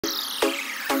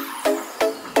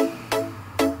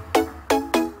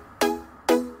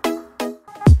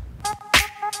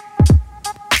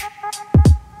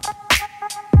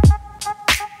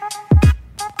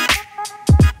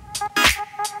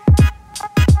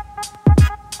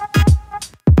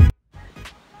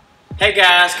Hey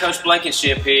guys, Coach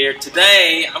Blankenship here.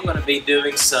 Today I'm going to be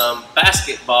doing some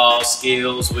basketball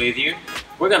skills with you.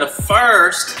 We're going to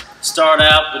first start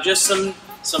out with just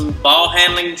some ball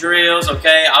handling drills,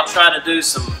 okay? I'll try to do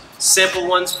some simple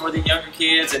ones for the younger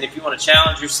kids, and if you want to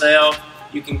challenge yourself,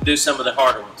 you can do some of the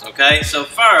harder ones, okay? So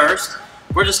first,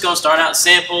 we're just going to start out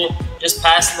simple, just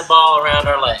passing the ball around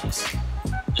our legs,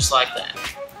 just like that,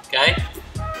 okay?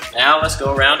 Now let's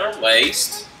go around our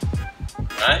waist,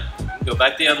 all right? Go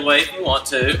back the other way if you want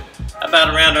to. How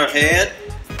about around our head?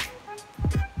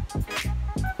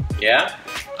 Yeah,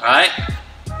 all right.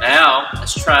 Now,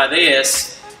 let's try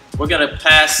this. We're gonna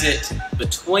pass it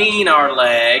between our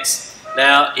legs.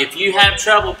 Now, if you have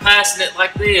trouble passing it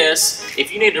like this,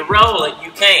 if you need to roll it, you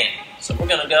can. So we're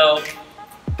gonna go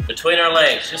between our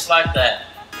legs, just like that.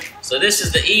 So this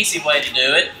is the easy way to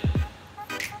do it,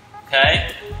 okay?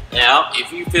 Now,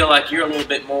 if you feel like you're a little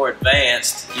bit more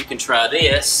advanced, you can try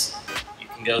this.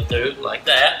 Go through like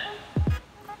that.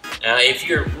 Now if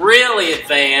you're really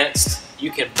advanced, you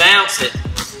can bounce it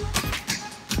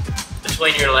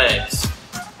between your legs.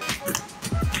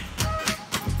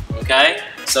 Okay?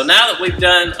 So now that we've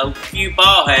done a few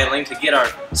ball handling to get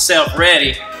ourselves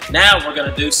ready, now we're going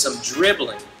to do some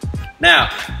dribbling. Now,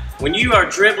 when you are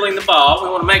dribbling the ball, we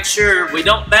want to make sure we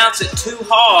don't bounce it too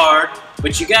hard,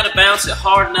 but you got to bounce it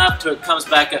hard enough till it comes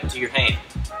back up to your hand.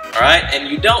 Alright, and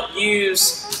you don't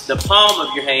use the palm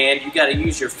of your hand, you got to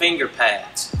use your finger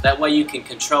pads. That way you can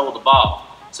control the ball.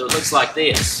 So it looks like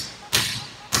this.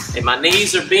 And my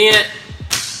knees are bent,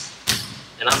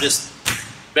 and I'm just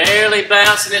barely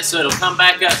bouncing it so it'll come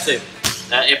back up to me.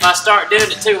 Now if I start doing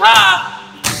it too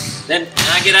high, then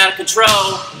I get out of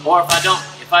control, or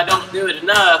if I don't do it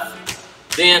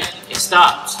enough, then it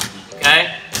stops.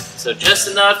 Okay? So just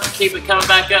enough to keep it coming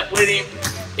back up with you.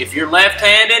 If you're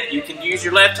left-handed, you can use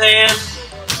your left hand.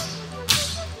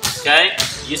 Okay?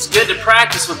 It's good to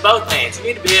practice with both hands. You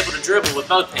need to be able to dribble with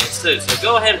both hands too. So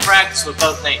go ahead and practice with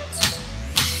both hands.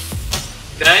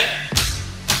 Okay?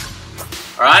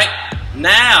 Alright?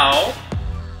 Now,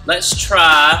 let's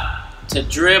try to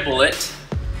dribble it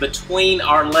between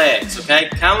our legs. Okay?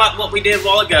 Kind of like what we did a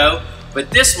while ago.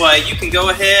 But this way, you can go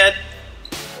ahead,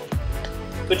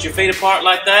 put your feet apart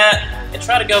like that, and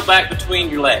try to go back between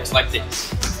your legs like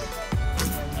this.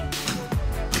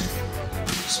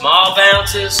 Small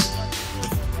bounces,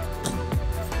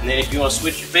 and then if you want to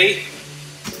switch your feet,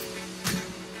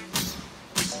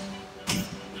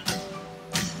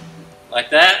 like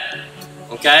that,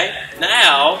 okay?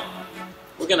 Now,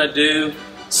 we're going to do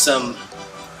some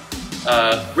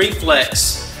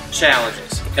reflex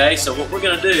challenges, okay? So what we're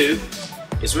going to do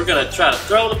is we're going to try to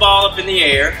throw the ball up in the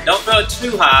air. Don't throw it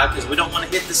too high because we don't want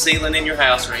to hit the ceiling in your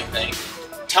house or anything.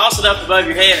 Toss it up above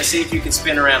your head and see if you can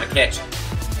spin around and catch it.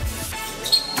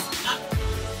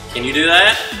 Can you do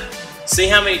that? See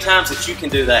how many times that you can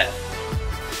do that.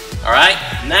 Alright,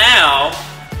 now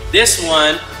this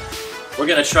one we're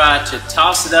going to try to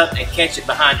toss it up and catch it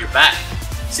behind your back.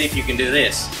 See if you can do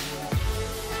this.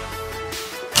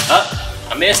 Oh,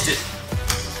 I missed it.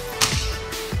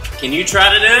 Can you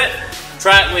try to do it?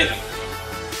 Try it with me.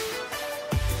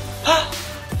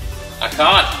 I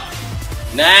caught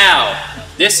it. Now,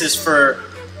 this is for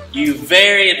you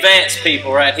very advanced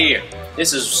people right here.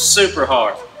 This is super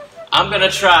hard. I'm going to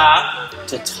try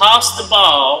to toss the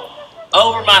ball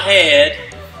over my head,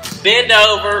 bend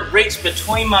over, reach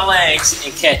between my legs,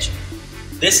 and catch it.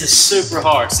 This is super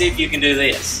hard. See if you can do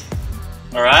this.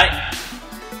 All right?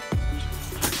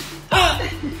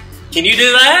 Can you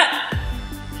do that?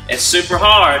 It's super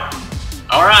hard.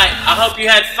 All right, I hope you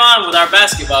had fun with our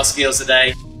basketball skills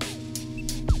today.